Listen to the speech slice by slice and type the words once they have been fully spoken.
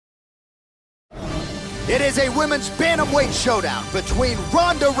It is a women's bantamweight showdown between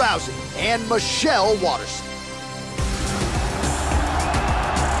Ronda Rousey and Michelle Waterson.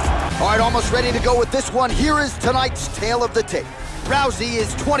 All right, almost ready to go with this one. Here is tonight's tale of the tape. Rousey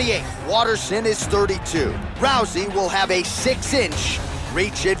is 28, Waterson is 32. Rousey will have a 6-inch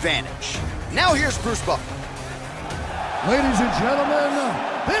reach advantage. Now here's Bruce Buffer. Ladies and gentlemen,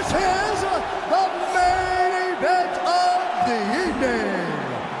 this is the main event of the evening.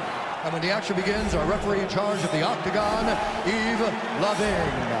 And when the action begins, our referee in charge of the Octagon, Eve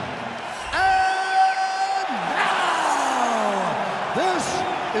Loving. And now, this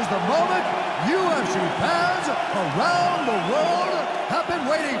is the moment UFC fans around the world have been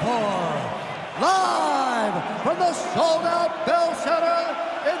waiting for. Live from the sold-out Bell Center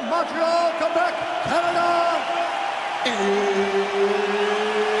in Montreal, Quebec, Canada. It's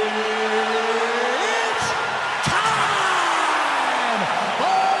time!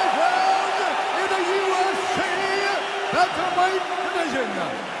 5 rounds in the UFC bantamweight division.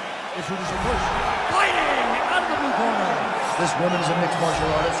 Introducing first, fighting out of the blue corner. This woman is a mixed martial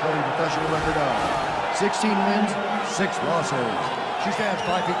artist holding a professional record of 16 wins, 6 losses. She stands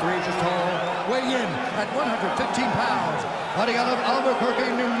 5 feet 3 inches tall, weighing in at 115 pounds. Fighting out of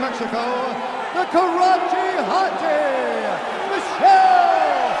Albuquerque, New Mexico, the Karate Hottie,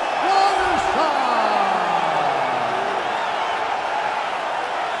 Michelle Waterson.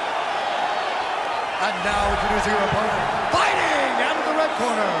 And now introducing her opponent, fighting out of the red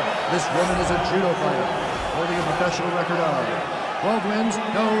corner. This woman is a judo fighter, holding a professional record of 12 wins,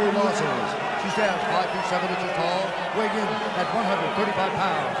 no losses. She stands 5 feet 7 inches tall, weighing in at 135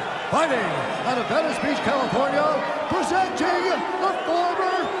 pounds. Fighting out of Venice Beach, California, presenting the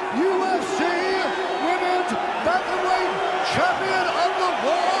former UFC Women's Bantamweight Champion of the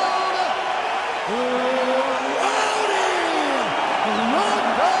World, Ronda Rousey!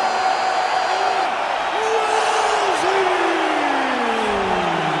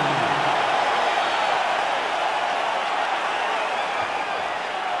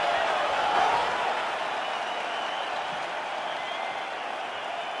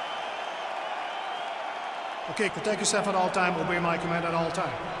 Okay, protect yourself at all time, obey my command at all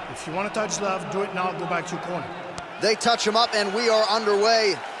time. If you want to touch love, do it now, go back to your corner. They touch him up and we are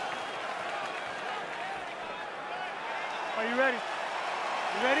underway. Are you ready?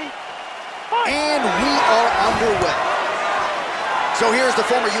 You ready? And we are underway. So here's the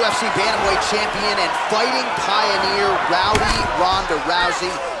former UFC Bantamweight champion and fighting pioneer, Rowdy Ronda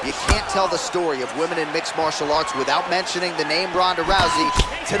Rousey. You can't tell the story of women in mixed martial arts without mentioning the name Ronda Rousey.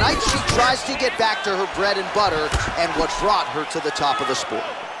 Tonight she tries to get back to her bread and butter and what brought her to the top of the sport.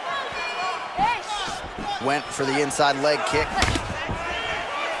 Went for the inside leg kick.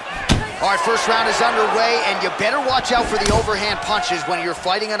 All right, first round is underway, and you better watch out for the overhand punches when you're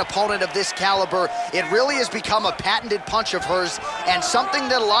fighting an opponent of this caliber. It really has become a patented punch of hers, and something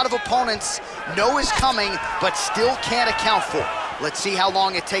that a lot of opponents know is coming, but still can't account for. Let's see how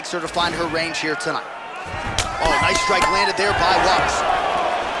long it takes her to find her range here tonight. Oh, nice strike landed there by Waterson.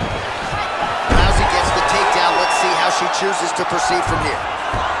 Rousey gets the takedown. Let's see how she chooses to proceed from here.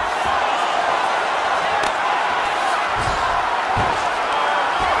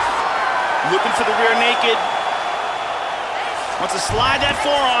 Looking for the rear naked. Wants to slide that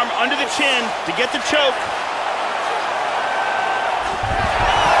forearm under the chin to get the choke.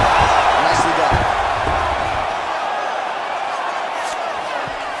 Nicely done.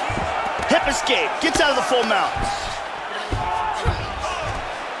 Hip escape. Gets out of the full mount.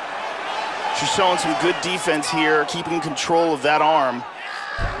 She's showing some good defense here, keeping control of that arm.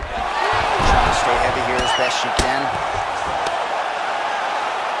 Trying to stay heavy here as best she can.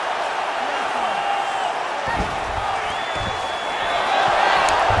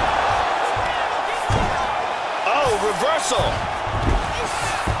 Reversal.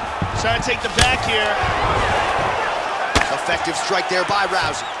 Trying to take the back here. Effective strike there by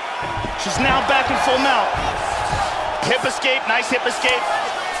Rousey. She's now back in full mount. Hip escape, nice hip escape.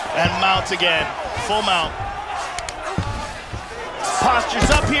 And mounts again, full mount. Posture's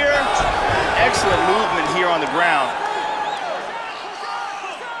up here. Excellent movement here on the ground.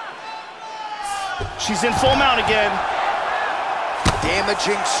 She's in full mount again.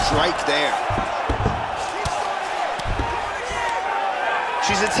 Damaging strike there.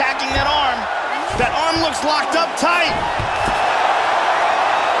 She's attacking that arm. That arm looks locked up tight.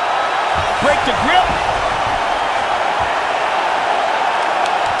 Break the grip.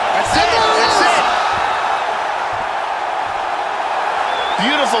 That's it, that's it.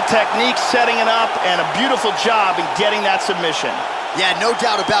 Beautiful technique setting it up and a beautiful job in getting that submission. Yeah, no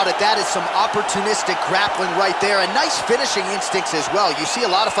doubt about it. That is some opportunistic grappling right there, and nice finishing instincts as well. You see a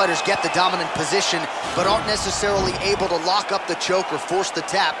lot of fighters get the dominant position, but aren't necessarily able to lock up the choke or force the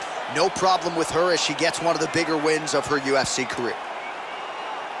tap. No problem with her as she gets one of the bigger wins of her UFC career.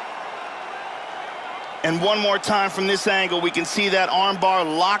 And one more time from this angle, we can see that armbar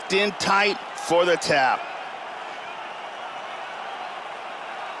locked in tight for the tap.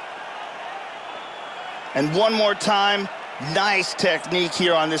 And one more time, nice technique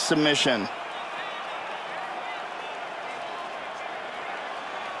here on this submission.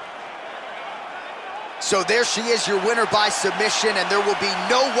 So there she is, your winner by submission, and there will be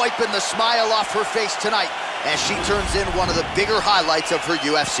no wiping the smile off her face tonight as she turns in one of the bigger highlights of her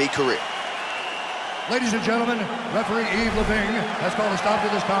UFC career. Ladies and gentlemen, referee Yves Leving has called a stop to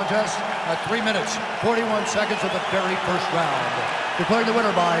this contest at 3 minutes, 41 seconds of the very first round. Declaring the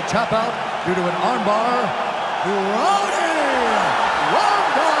winner by tap out due to an armbar, Ronda Rousey!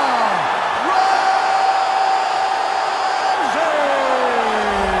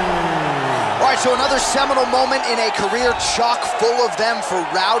 All right, so another seminal moment in a career chock full of them for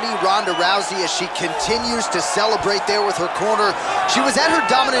Rowdy Ronda Rousey as she continues to celebrate there with her corner. She was at her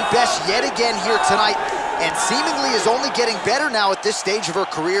dominant best yet again here tonight, and seemingly is only getting better now at this stage of her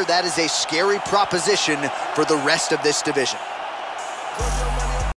career. That is a scary proposition for the rest of this division.